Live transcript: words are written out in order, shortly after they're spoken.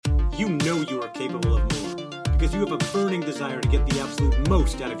you know you are capable of more, because you have a burning desire to get the absolute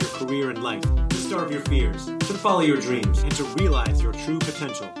most out of your career and life, to starve your fears, to follow your dreams, and to realize your true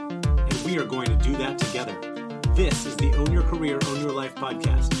potential. And we are going to do that together. This is the Own Your Career, Own Your Life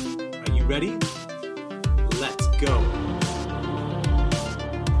podcast. Are you ready? Let's go.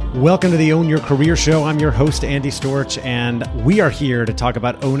 Welcome to the Own Your Career Show. I'm your host, Andy Storch, and we are here to talk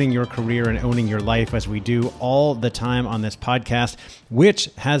about owning your career and owning your life, as we do all the time on this podcast, which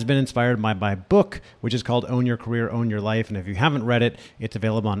has been inspired by my book, which is called Own Your Career, Own Your Life. And if you haven't read it, it's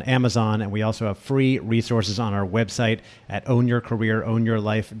available on Amazon, and we also have free resources on our website at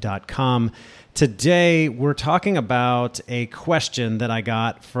ownyourcareerownyourlife.com. Today, we're talking about a question that I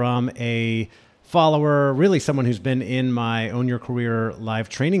got from a follower, really someone who's been in my Own Your Career live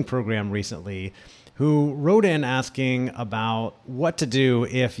training program recently, who wrote in asking about what to do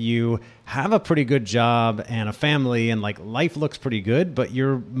if you have a pretty good job and a family and like life looks pretty good, but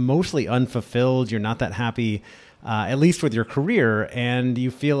you're mostly unfulfilled. You're not that happy, at least with your career. And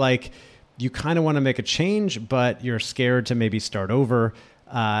you feel like you kind of want to make a change, but you're scared to maybe start over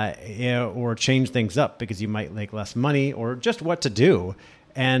or change things up because you might make less money, or just what to do.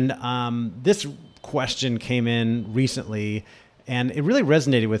 And this question came in recently, and it really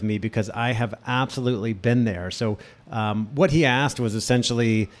resonated with me because I have absolutely been there. So what he asked was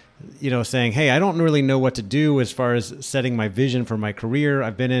essentially, saying, hey, I don't really know what to do as far as setting my vision for my career.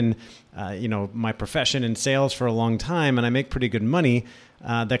 I've been in, my profession in sales for a long time, and I make pretty good money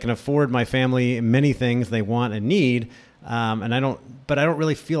that can afford my family many things they want and need. But I don't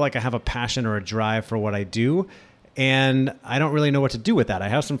really feel like I have a passion or a drive for what I do. And I don't really know what to do with that. I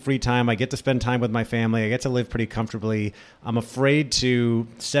have some free time. I get to spend time with my family. I get to live pretty comfortably. I'm afraid to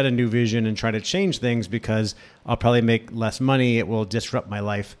set a new vision and try to change things because I'll probably make less money. It will disrupt my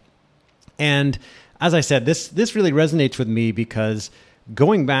life. And as I said, this really resonates with me because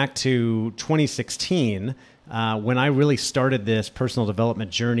going back to 2016, when I really started this personal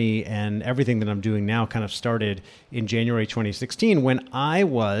development journey, and everything that I'm doing now kind of started in January 2016, when I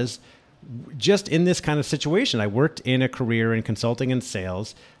was just in this kind of situation. I worked in a career in consulting and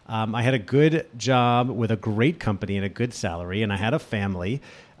sales. I had a good job with a great company and a good salary, and I had a family,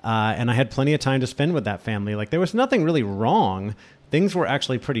 and I had plenty of time to spend with that family. Like, there was nothing really wrong. Things were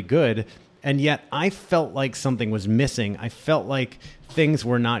actually pretty good. And yet I felt like something was missing. I felt like things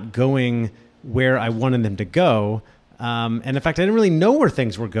were not going where I wanted them to go. And in fact, I didn't really know where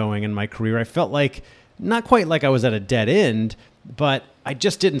things were going in my career. I felt like, not quite like I was at a dead end, but I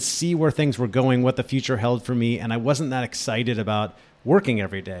just didn't see where things were going, what the future held for me, and I wasn't that excited about working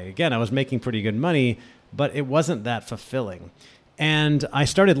every day. Again, I was making pretty good money, but it wasn't that fulfilling. And I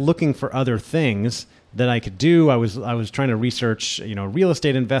started looking for other things that I could do. I was trying to research, real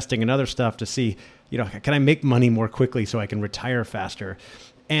estate investing and other stuff to see, can I make money more quickly so I can retire faster?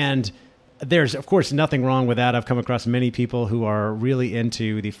 And there's, of course, nothing wrong with that. I've come across many people who are really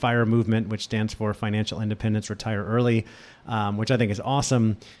into the FIRE movement, which stands for Financial Independence, Retire Early, which I think is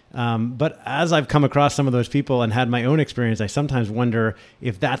awesome. But as I've come across some of those people and had my own experience, I sometimes wonder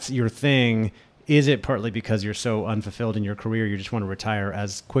if that's your thing. Is it partly because you're so unfulfilled in your career, you just want to retire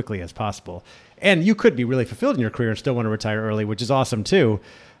as quickly as possible? And you could be really fulfilled in your career and still want to retire early, which is awesome too.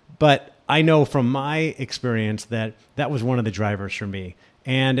 But I know from my experience that that was one of the drivers for me.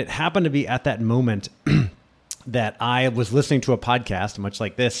 And it happened to be at that moment that I was listening to a podcast, much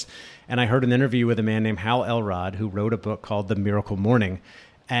like this, and I heard an interview with a man named Hal Elrod, who wrote a book called The Miracle Morning.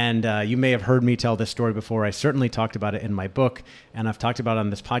 And you may have heard me tell this story before. I certainly talked about it in my book, and I've talked about it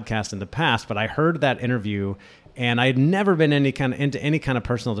on this podcast in the past, but I heard that interview, and I had never been into any kind of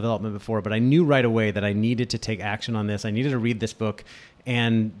personal development before, but I knew right away that I needed to take action on this. I needed to read this book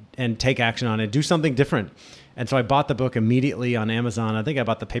and take action on it, do something different. And so I bought the book immediately on Amazon. I think I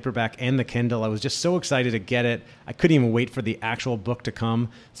bought the paperback and the Kindle. I was just so excited to get it. I couldn't even wait for the actual book to come.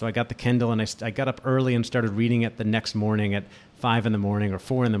 So I got the Kindle, and I got up early and started reading it the next morning at 5 in the morning or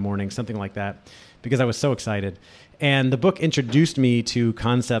 4 in the morning, something like that, because I was so excited. And the book introduced me to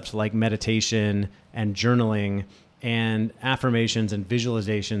concepts like meditation and journaling and affirmations and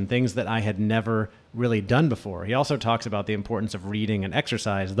visualization, things that I had never really done before. He also talks about the importance of reading and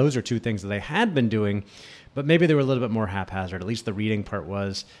exercise. Those are two things that I had been doing, but maybe they were a little bit more haphazard. At least the reading part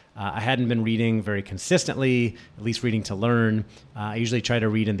was. I hadn't been reading very consistently, at least reading to learn. I usually try to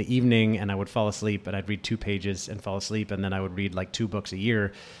read in the evening, and I would fall asleep, but I'd read 2 pages and fall asleep, and then I would read like 2 books a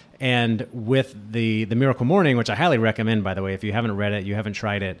year. And with the Miracle Morning, which I highly recommend, by the way, if you haven't read it, you haven't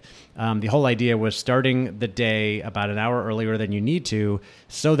tried it, the whole idea was starting the day about an hour earlier than you need to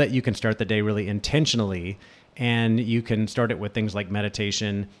so that you can start the day really intentionally, and you can start it with things like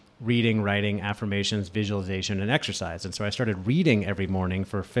meditation, reading, writing, affirmations, visualization, and exercise. And so I started reading every morning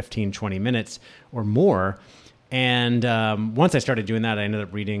for 15, 20 minutes or more. And once I started doing that, I ended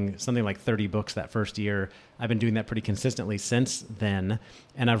up reading something like 30 books that first year. I've been doing that pretty consistently since then.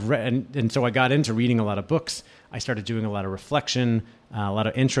 And I've read, and so I got into reading a lot of books. I started doing a lot of reflection, a lot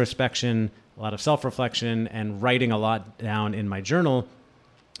of introspection, a lot of self-reflection, and writing a lot down in my journal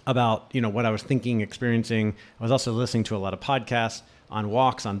about, what I was thinking, experiencing. I was also listening to a lot of podcasts on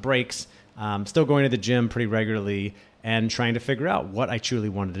walks, on breaks, still going to the gym pretty regularly and trying to figure out what I truly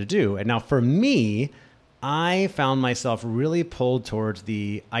wanted to do. And now for me, I found myself really pulled towards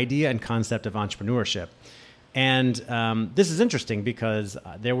the idea and concept of entrepreneurship. And this is interesting because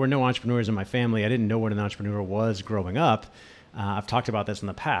there were no entrepreneurs in my family. I didn't know what an entrepreneur was growing up. I've talked about this in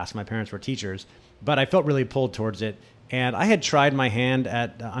the past. My parents were teachers, but I felt really pulled towards it. And I had tried my hand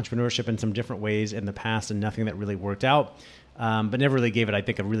at entrepreneurship in some different ways in the past and nothing that really worked out, but never really gave it, I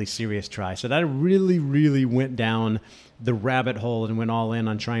think, a really serious try. So that really, really went down the rabbit hole and went all in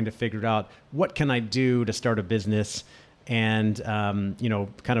on trying to figure out what can I do to start a business and,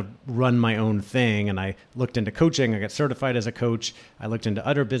 kind of run my own thing. And I looked into coaching. I got certified as a coach. I looked into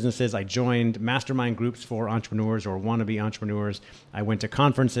other businesses. I joined mastermind groups for entrepreneurs or wannabe entrepreneurs. I went to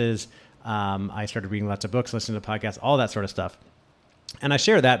conferences. I started reading lots of books, listening to podcasts, all that sort of stuff. And I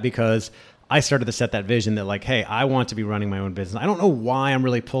share that because I started to set that vision that like, hey, I want to be running my own business. I don't know why I'm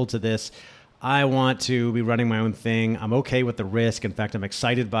really pulled to this. I want to be running my own thing. I'm okay with the risk. In fact, I'm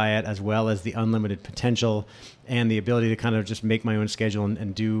excited by it, as well as the unlimited potential and the ability to kind of just make my own schedule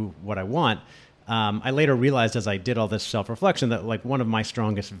and do what I want. I later realized as I did all this self-reflection that like one of my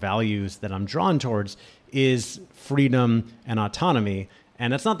strongest values that I'm drawn towards is freedom and autonomy.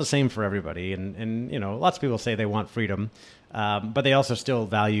 And it's not the same for everybody. And lots of people say they want freedom, but they also still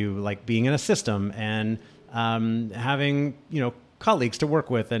value like being in a system and having, colleagues to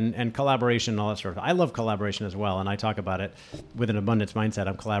work with and collaboration and all that sort of. I love collaboration as well. And I talk about it with an abundance mindset.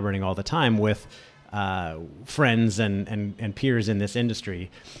 I'm collaborating all the time with friends and peers in this industry.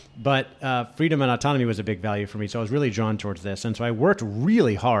 But freedom and autonomy was a big value for me. So I was really drawn towards this. And so I worked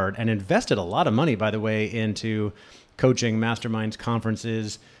really hard and invested a lot of money, by the way, into coaching, masterminds,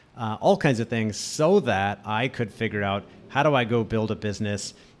 conferences, all kinds of things so that I could figure out how do I go build a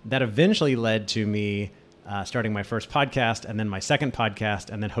business that eventually led to me starting my first podcast and then my second podcast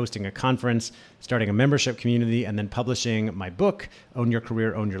and then hosting a conference, starting a membership community, and then publishing my book, Own Your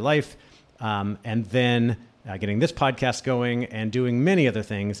Career, Own Your Life, and then getting this podcast going and doing many other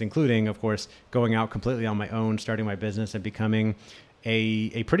things, including, of course, going out completely on my own, starting my business and becoming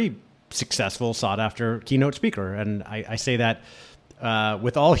a pretty successful, sought-after keynote speaker. And I say that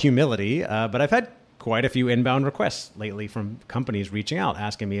with all humility, but I've had quite a few inbound requests lately from companies reaching out,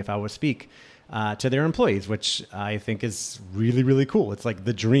 asking me if I would speak to their employees, which I think is really, really cool. It's like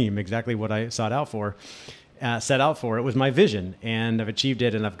the dream, exactly what I set out for. It was my vision, and I've achieved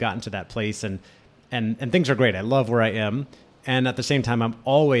it, and I've gotten to that place, and things are great. I love where I am. And at the same time, I'm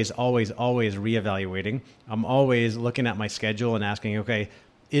always, always, always reevaluating. I'm always looking at my schedule and asking, okay,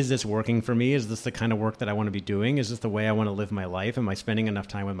 is this working for me? Is this the kind of work that I want to be doing? Is this the way I want to live my life? Am I spending enough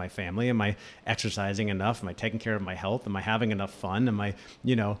time with my family? Am I exercising enough? Am I taking care of my health? Am I having enough fun? Am I,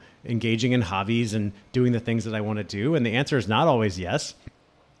 engaging in hobbies and doing the things that I want to do? And the answer is not always yes.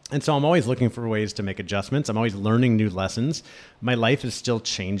 And so I'm always looking for ways to make adjustments. I'm always learning new lessons. My life is still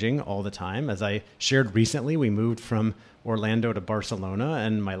changing all the time. As I shared recently, we moved from Orlando to Barcelona,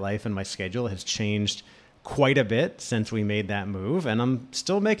 and my life and my schedule has changed quite a bit since we made that move. And I'm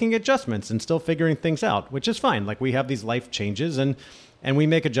still making adjustments and still figuring things out, which is fine. Like we have these life changes and we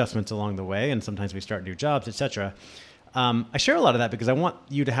make adjustments along the way. And sometimes we start new jobs, etc. I share a lot of that because I want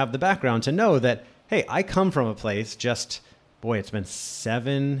you to have the background to know that, hey, I come from a place it's been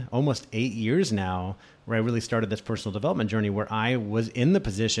 7, almost 8 years now where I really started this personal development journey, where I was in the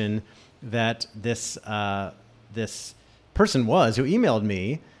position that this person was who emailed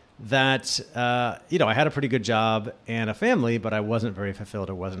me that, I had a pretty good job and a family, but I wasn't very fulfilled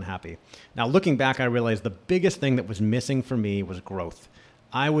or wasn't happy. Now, looking back, I realized the biggest thing that was missing for me was growth.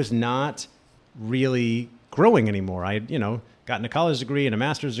 I was not really growing anymore. I, gotten a college degree and a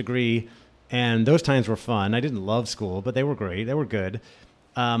master's degree, and those times were fun. I didn't love school, but they were great. They were good.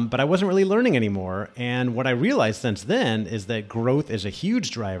 But I wasn't really learning anymore. And what I realized since then is that growth is a huge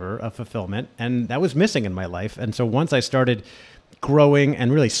driver of fulfillment, and that was missing in my life. And so once I started growing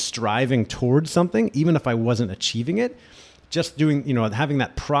and really striving towards something, even if I wasn't achieving it, just doing, having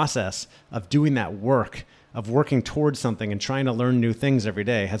that process of doing that work of working towards something and trying to learn new things every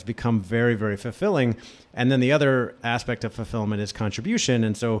day has become very, very fulfilling. And then the other aspect of fulfillment is contribution.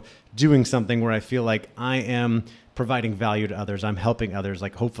 And so doing something where I feel like I am providing value to others, I'm helping others.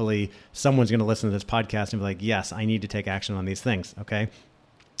 Like hopefully someone's going to listen to this podcast and be like, yes, I need to take action on these things. Okay.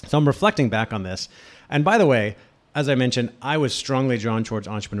 So I'm reflecting back on this. And by the way, as I mentioned, I was strongly drawn towards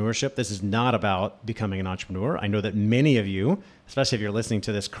entrepreneurship. This is not about becoming an entrepreneur. I know that many of you, especially if you're listening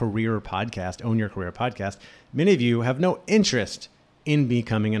to this career podcast, Own Your Career podcast, many of you have no interest in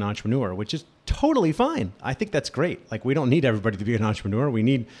becoming an entrepreneur, which is totally fine. I think that's great. Like we don't need everybody to be an entrepreneur. We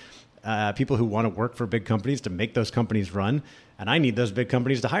need people who want to work for big companies to make those companies run. And I need those big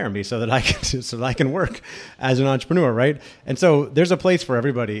companies to hire me so that I can work as an entrepreneur, right? And so there's a place for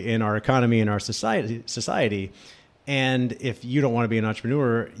everybody in our economy and our society. And if you don't want to be an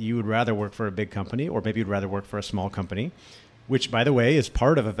entrepreneur, you would rather work for a big company, or maybe you'd rather work for a small company, which, by the way, is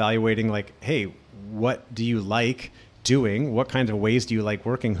part of evaluating like, hey, what do you like doing? What kinds of ways do you like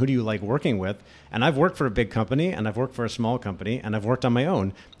working? Who do you like working with? And I've worked for a big company, and I've worked for a small company, and I've worked on my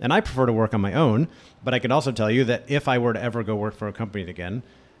own. And I prefer to work on my own, but I can also tell you that if I were to ever go work for a company again,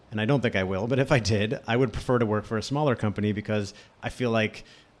 and I don't think I will, but if I did, I would prefer to work for a smaller company because I feel like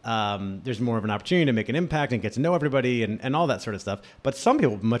there's more of an opportunity to make an impact and get to know everybody and all that sort of stuff. But some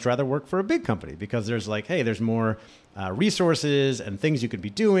people would much rather work for a big company because there's like, hey, there's more resources and things you could be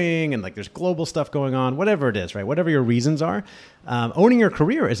doing, and like there's global stuff going on, whatever it is, right? Whatever your reasons are. Owning your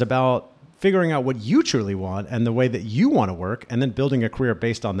career is about figuring out what you truly want and the way that you want to work, and then building a career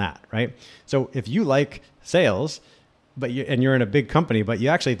based on that, right? So if you like sales, and you're in a big company, but you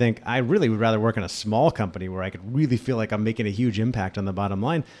actually think, I really would rather work in a small company where I could really feel like I'm making a huge impact on the bottom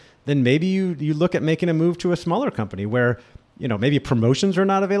line, then maybe you look at making a move to a smaller company where, maybe promotions are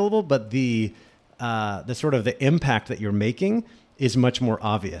not available, but the sort of the impact that you're making is much more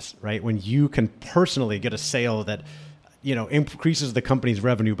obvious, right? When you can personally get a sale that, increases the company's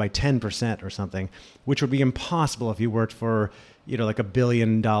revenue by 10% or something, which would be impossible if you worked for, like $1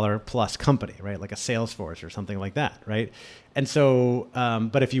 billion plus company, right? Like a Salesforce or something like that, right? And so,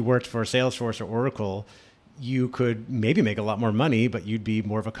 but if you worked for Salesforce or Oracle, you could maybe make a lot more money, but you'd be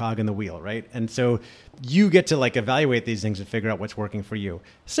more of a cog in the wheel, right? And so you get to like evaluate these things and figure out what's working for you.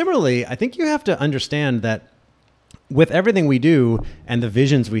 Similarly, I think you have to understand that with everything we do and the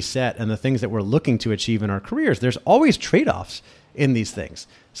visions we set and the things that we're looking to achieve in our careers, there's always trade-offs in these things.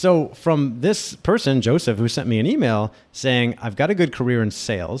 So from this person, Joseph, who sent me an email saying, I've got a good career in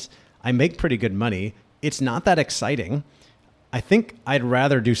sales, I make pretty good money, it's not that exciting, I think I'd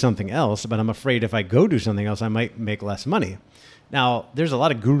rather do something else, but I'm afraid if I go do something else, I might make less money. Now, there's a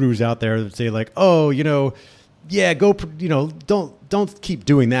lot of gurus out there that say like, oh, yeah, go, don't keep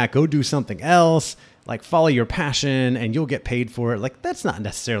doing that. Go do something else. Like follow your passion and you'll get paid for it. Like that's not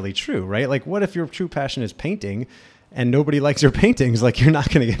necessarily true, right? Like what if your true passion is painting and nobody likes your paintings? Like you're not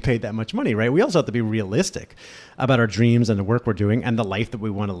going to get paid that much money, right? We also have to be realistic about our dreams and the work we're doing and the life that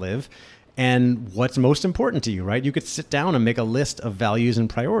we want to live and what's most important to you, right? You could sit down and make a list of values and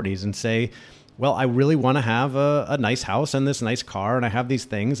priorities and say, well, I really want to have a nice house and this nice car and I have these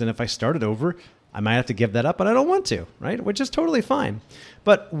things. And if I started over, I might have to give that up, but I don't want to, right? Which is totally fine.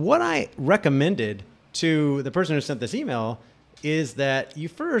 But what I recommended to the person who sent this email is that you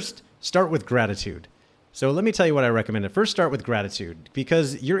first start with gratitude. So let me tell you what I recommended. First, start with gratitude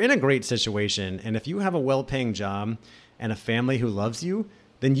because you're in a great situation. And if you have a well-paying job and a family who loves you,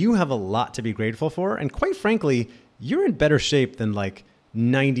 then you have a lot to be grateful for. And quite frankly, you're in better shape than like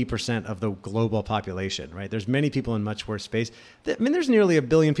 90% of the global population, right? There's many people in much worse space. There's nearly 1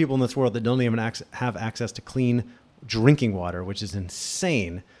 billion people in this world that don't even have access to clean drinking water, which is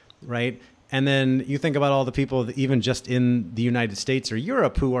insane, right? And then you think about all the people that even just in the United States or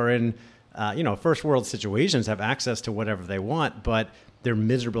Europe who are in, first world situations, have access to whatever they want, but they're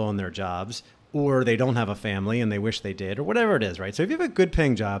miserable in their jobs, or they don't have a family and they wish they did, or whatever it is, right? So if you have a good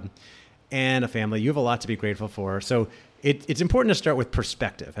paying job and a family, you have a lot to be grateful for. So it's important to start with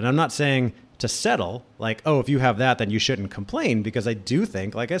perspective. And I'm not saying to settle, like, oh, if you have that, then you shouldn't complain, because I do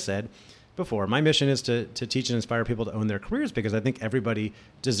think, like I said before, my mission is to teach and inspire people to own their careers, because I think everybody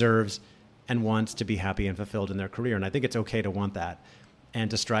deserves and wants to be happy and fulfilled in their career. And I think it's okay to want that and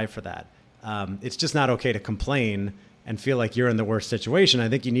to strive for that. It's just not okay to complain and feel like you're in the worst situation. I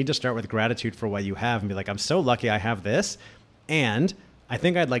think you need to start with gratitude for what you have and be like, I'm so lucky I have this, and I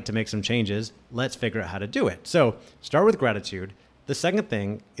think I'd like to make some changes. Let's figure out how to do it. So start with gratitude. The second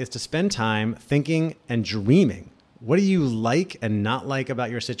thing is to spend time thinking and dreaming. What do you like and not like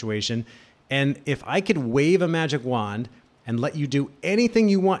about your situation? And if I could wave a magic wand and let you do anything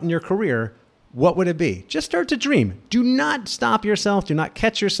you want in your career, what would it be? Just start to dream. Do not stop yourself. Do not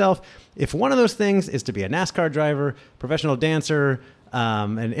catch yourself. If one of those things is to be a NASCAR driver, professional dancer,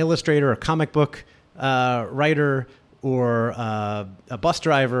 an illustrator, a comic book writer, or a bus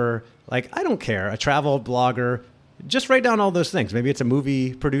driver, like, I don't care, a travel blogger, just write down all those things. Maybe it's a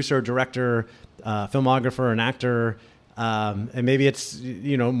movie producer, director, filmographer, an actor, and maybe it's,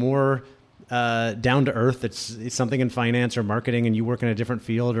 more down to earth. It's something in finance or marketing and you work in a different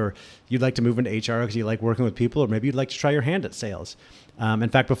field, or you'd like to move into HR because you like working with people, or maybe you'd like to try your hand at sales. In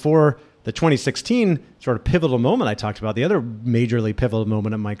fact, before the 2016 sort of pivotal moment I talked about, the other majorly pivotal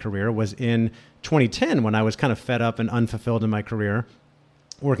moment in my career was in 2010 when I was kind of fed up and unfulfilled in my career,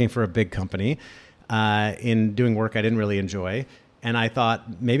 working for a big company, in doing work I didn't really enjoy. And I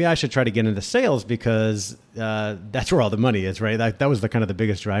thought maybe I should try to get into sales because that's where all the money is, right? That was the kind of the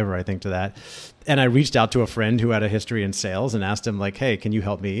biggest driver, I think, to that. And I reached out to a friend who had a history in sales and asked him, like, hey, can you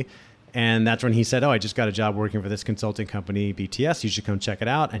help me? And that's when he said, I just got a job working for this consulting company, BTS. You should come check it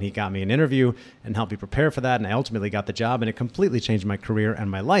out. And he got me an interview and helped me prepare for that. And I ultimately got the job, and it completely changed my career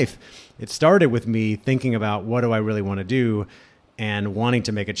and my life. It started with me thinking about what do I really want to do and wanting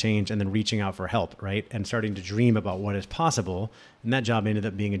to make a change, and then reaching out for help, right? And starting to dream about what is possible. And that job ended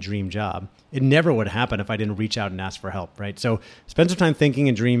up being a dream job. It never would happen if I didn't reach out and ask for help, right? So spend some time thinking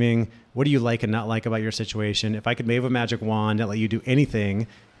and dreaming. What do you like and not like about your situation? If I could wave a magic wand and let you do anything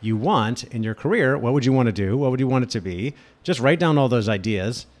you want in your career, what would you want to do? What would you want it to be? Just write down all those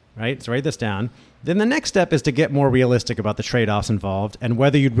ideas, right? So write this down. Then the next step is to get more realistic about the trade-offs involved and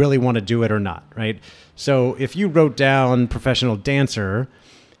whether you'd really want to do it or not, right? So if you wrote down professional dancer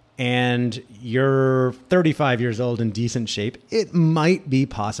and you're 35 years old in decent shape, it might be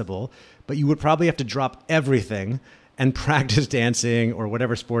possible, but you would probably have to drop everything and practice dancing or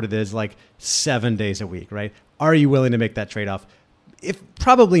whatever sport it is like 7 days a week, right? Are you willing to make that trade-off? If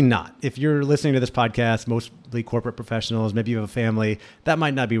probably not. If you're listening to this podcast, mostly corporate professionals, maybe you have a family, that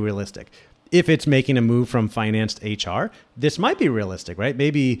might not be realistic. If it's making a move from finance to HR, this might be realistic, right?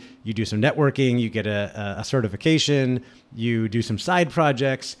 Maybe you do some networking, you get a certification, you do some side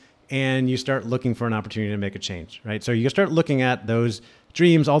projects, and you start looking for an opportunity to make a change, right? So you start looking at those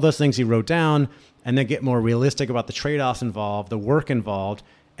dreams, all those things you wrote down, and then get more realistic about the trade-offs involved, the work involved,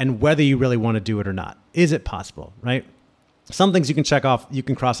 and whether you really want to do it or not. Is it possible, right? Some things you can check off, you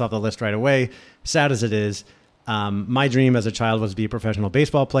can cross off the list right away. Sad as it is, my dream as a child was to be a professional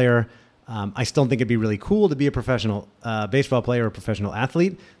baseball player. I still think it'd be really cool to be a professional baseball player or a professional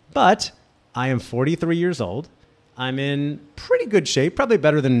athlete, but I am 43 years old. I'm in pretty good shape, probably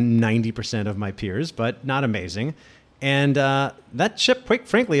better than 90% of my peers, but not amazing. And that ship, quite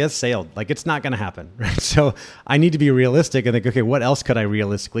frankly, has sailed. Like, it's not going to happen, right? So I need to be realistic and think, okay, what else could I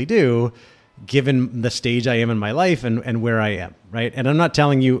realistically do given the stage I am in my life and where I am, right? And I'm not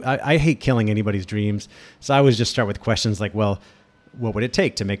telling you, I hate killing anybody's dreams. So I always just start with questions like, well, what would it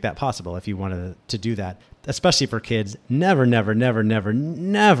take to make that possible if you wanted to do that? Especially for kids, never, never, never, never,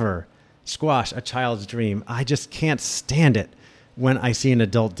 never squash a child's dream. I just can't stand it when I see an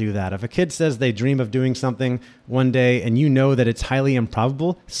adult do that. If a kid says they dream of doing something one day and you know that it's highly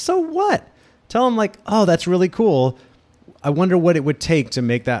improbable, so what? Tell them like, oh, that's really cool. I wonder what it would take to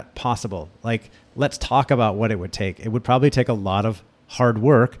make that possible. Like, let's talk about what it would take. It would probably take a lot of hard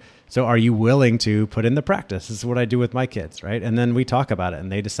work. So are you willing to put in the practice? This is what I do with my kids, right? And then we talk about it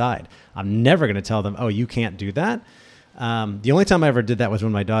and they decide. I'm never going to tell them, oh, you can't do that. The only time I ever did that was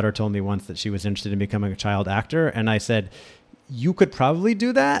when my daughter told me once that she was interested in becoming a child actor. And I said, you could probably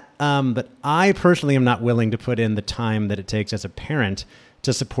do that. But I personally am not willing to put in the time that it takes as a parent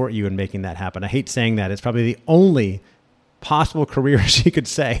to support you in making that happen. I hate saying that. It's probably the only possible career she could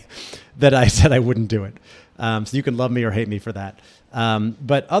say that I said I wouldn't do it. So you can love me or hate me for that.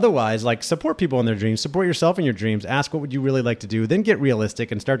 But otherwise, like, support people in their dreams, support yourself in your dreams, ask what would you really like to do, then get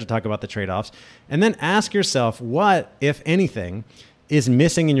realistic and start to talk about the trade-offs. And then ask yourself what, if anything, is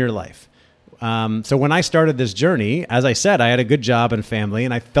missing in your life. So when I started this journey, as I said, I had a good job and family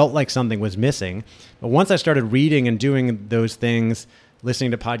and I felt like something was missing. But once I started reading and doing those things,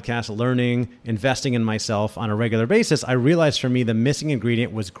 listening to podcasts, learning, investing in myself on a regular basis, I realized for me the missing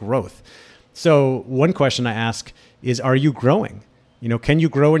ingredient was growth. So one question I ask is, are you growing? Can you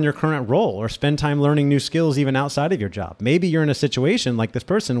grow in your current role or spend time learning new skills even outside of your job? Maybe you're in a situation like this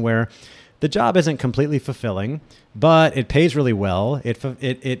person where the job isn't completely fulfilling, but it pays really well.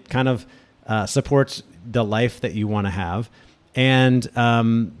 It kind of supports the life that you want to have. And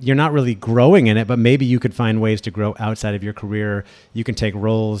you're not really growing in it, but maybe you could find ways to grow outside of your career. You can take on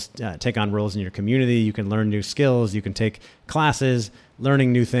roles in your community. You can learn new skills. You can take classes,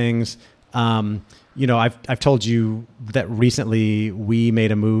 learning new things. I've told you that recently we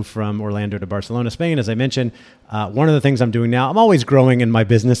made a move from Orlando to Barcelona, Spain. As I mentioned, one of the things I'm doing now, I'm always growing in my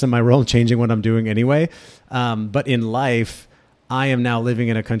business and my role and changing what I'm doing anyway. But in life, I am now living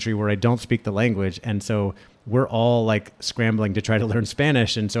in a country where I don't speak the language. And so we're all like scrambling to try to learn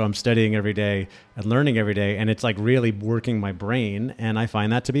Spanish. And so I'm studying every day and learning every day. And it's like really working my brain. And I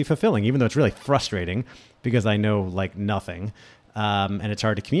find that to be fulfilling, even though it's really frustrating because I know like nothing. And it's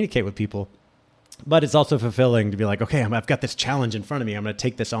hard to communicate with people. But it's also fulfilling to be like, okay, I've got this challenge in front of me. I'm going to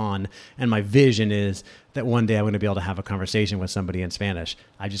take this on. And my vision is that one day I'm going to be able to have a conversation with somebody in Spanish.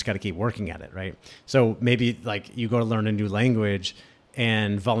 I just got to keep working at it, right? So maybe like you go to learn a new language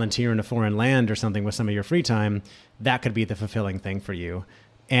and volunteer in a foreign land or something with some of your free time. That could be the fulfilling thing for you.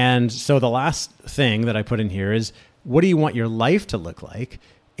 And so the last thing that I put in here is, what do you want your life to look like?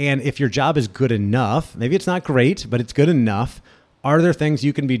 And if your job is good enough, maybe it's not great, but it's good enough, are there things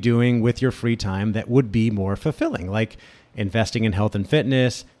you can be doing with your free time that would be more fulfilling, like investing in health and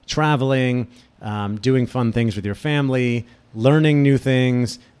fitness, traveling, doing fun things with your family, learning new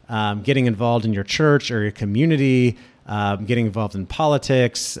things, getting involved in your church or your community, getting involved in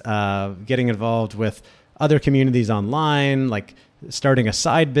politics, getting involved with other communities online, like starting a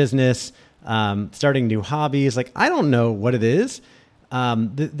side business, starting new hobbies. Like, I don't know what it is.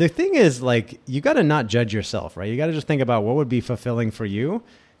 The thing is, like, you got to not judge yourself, right? You got to just think about what would be fulfilling for you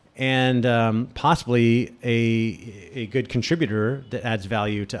and possibly a good contributor that adds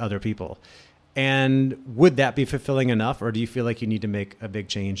value to other people. And would that be fulfilling enough, or do you feel like you need to make a big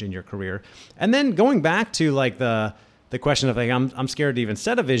change in your career? And then going back to like the question of like, I'm scared to even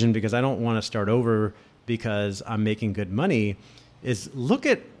set a vision because I don't want to start over because I'm making good money, is look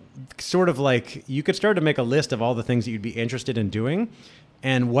at sort of like, you could start to make a list of all the things that you'd be interested in doing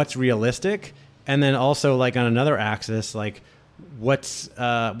and what's realistic. And then also like on another axis, like what's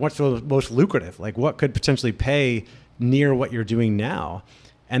most lucrative, like what could potentially pay near what you're doing now.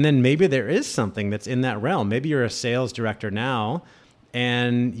 And then maybe there is something that's in that realm. Maybe you're a sales director now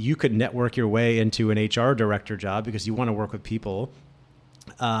and you could network your way into an HR director job because you want to work with people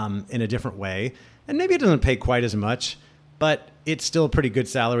in a different way. And maybe it doesn't pay quite as much, but it's still a pretty good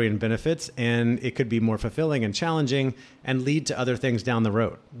salary and benefits, and it could be more fulfilling and challenging and lead to other things down the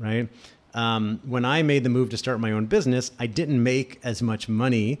road, right? When I made the move to start my own business, I didn't make as much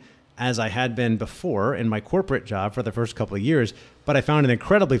money as I had been before in my corporate job for the first couple of years, but I found it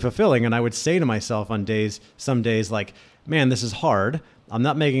incredibly fulfilling. And I would say to myself on some days like, man, this is hard. I'm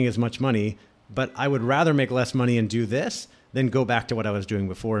not making as much money, but I would rather make less money and do this than go back to what I was doing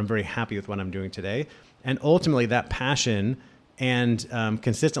before. I'm very happy with what I'm doing today. And ultimately that passion and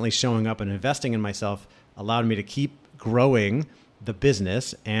consistently showing up and investing in myself allowed me to keep growing the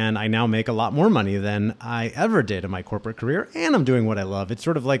business. And I now make a lot more money than I ever did in my corporate career. And I'm doing what I love. It's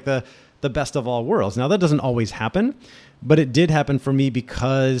sort of like the best of all worlds. Now, that doesn't always happen, but it did happen for me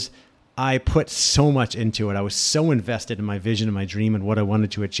because I put so much into it. I was so invested in my vision and my dream and what I wanted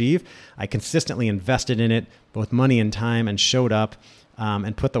to achieve. I consistently invested in it, both money and time, and showed up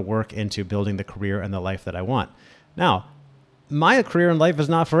and put the work into building the career and the life that I want. Now, my career and life is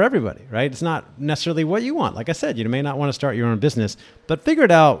not for everybody, right? It's not necessarily what you want. Like I said, you may not want to start your own business, but figure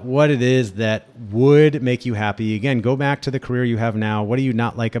it out what it is that would make you happy. Again, go back to the career you have now. What do you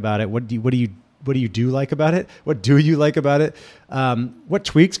not like about it? What do you do like about it? What do you like about it? What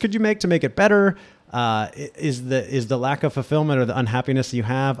tweaks could you make to make it better? Is the lack of fulfillment or the unhappiness you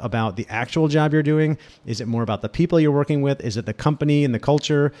have about the actual job you're doing? Is it more about the people you're working with? Is it the company and the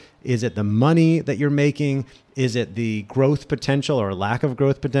culture? Is it the money that you're making? Is it the growth potential or lack of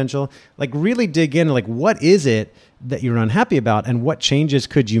growth potential? Like, really dig in, like, what is it that you're unhappy about and what changes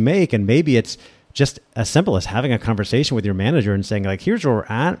could you make? And maybe it's just as simple as having a conversation with your manager and saying, like, here's where we're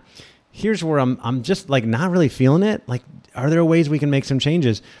at. Here's where I'm just like not really feeling it. Like, are there ways we can make some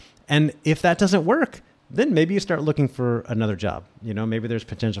changes? And if that doesn't work, then maybe you start looking for another job. You know, maybe there's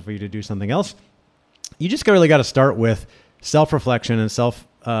potential for you to do something else. You just really got to start with self-reflection and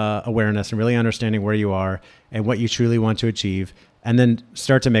self-awareness and really understanding where you are and what you truly want to achieve, and then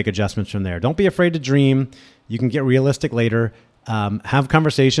start to make adjustments from there. Don't be afraid to dream. You can get realistic later. Have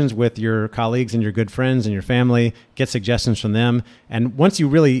conversations with your colleagues and your good friends and your family, get suggestions from them. And once you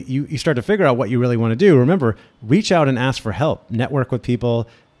really, you start to figure out what you really want to do, remember, reach out and ask for help, network with people.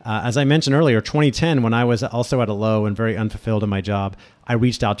 As I mentioned earlier, 2010, when I was also at a low and very unfulfilled in my job, I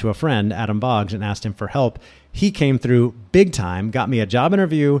reached out to a friend, Adam Boggs, and asked him for help. He came through big time, got me a job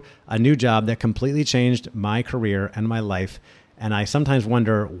interview, a new job that completely changed my career and my life. And I sometimes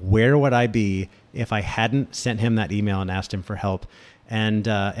wonder, where would I be if I hadn't sent him that email and asked him for help? And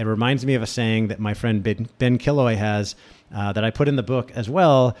it reminds me of a saying that my friend Ben Killoy has, that I put in the book as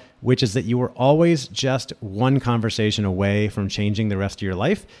well, which is that you are always just one conversation away from changing the rest of your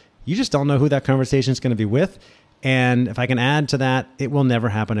life. You just don't know who that conversation is going to be with. And if I can add to that, it will never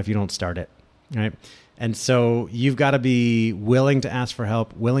happen if you don't start it, right? And so you've got to be willing to ask for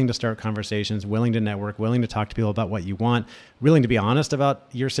help, willing to start conversations, willing to network, willing to talk to people about what you want, willing to be honest about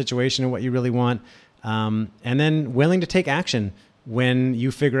your situation and what you really want, and then willing to take action when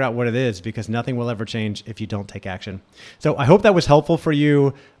you figure out what it is, because nothing will ever change if you don't take action. So I hope that was helpful for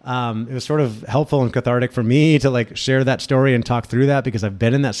you. It was sort of helpful and cathartic for me to like share that story and talk through that, because I've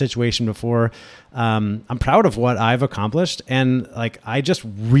been in that situation before. I'm proud of what I've accomplished. And like, I just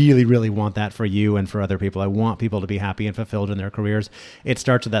really, really want that for you and for other people. I want people to be happy and fulfilled in their careers. It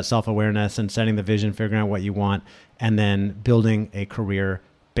starts with that self-awareness and setting the vision, figuring out what you want, and then building a career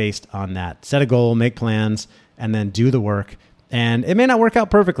based on that. Set a goal, make plans, and then do the work. And it may not work out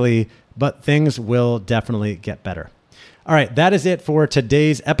perfectly, but things will definitely get better. All right, that is it for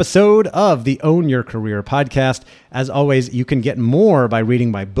today's episode of the Own Your Career podcast. As always, you can get more by reading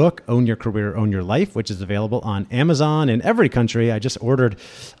my book, Own Your Career, Own Your Life, which is available on Amazon in every country. I just ordered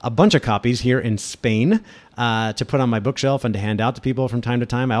a bunch of copies here in Spain to put on my bookshelf and to hand out to people from time to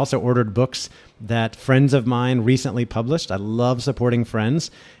time. I also ordered books that friends of mine recently published. I love supporting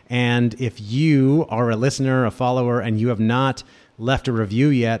friends. And if you are a listener, a follower, and you have not left a review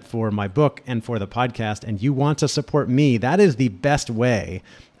yet for my book and for the podcast, and you want to support me, that is the best way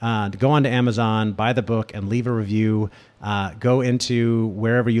to go onto Amazon, buy the book, and leave a review. Go into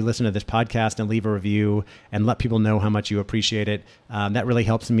wherever you listen to this podcast and leave a review and let people know how much you appreciate it. That really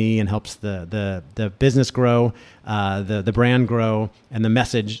helps me and helps the business grow, the brand grow, and the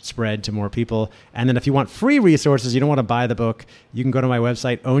message spread to more people. And then if you want free resources, you don't want to buy the book, you can go to my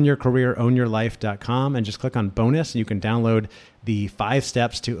website, ownyourcareerownyourlife.com, and just click on bonus, and you can download the 5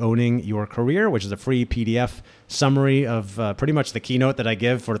 steps to owning your career, which is a free PDF summary of pretty much the keynote that I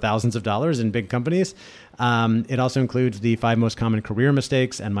give for thousands of dollars in big companies. It also includes the 5 most common career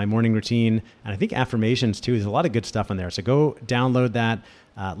mistakes and my morning routine. And I think affirmations too. There's a lot of good stuff in there. So go download that.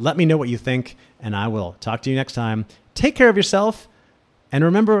 Let me know what you think, and I will talk to you next time. Take care of yourself. And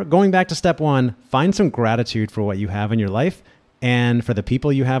remember, going back to step 1, find some gratitude for what you have in your life and for the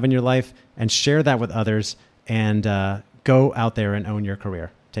people you have in your life, and share that with others, and go out there and own your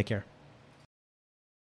career. Take care.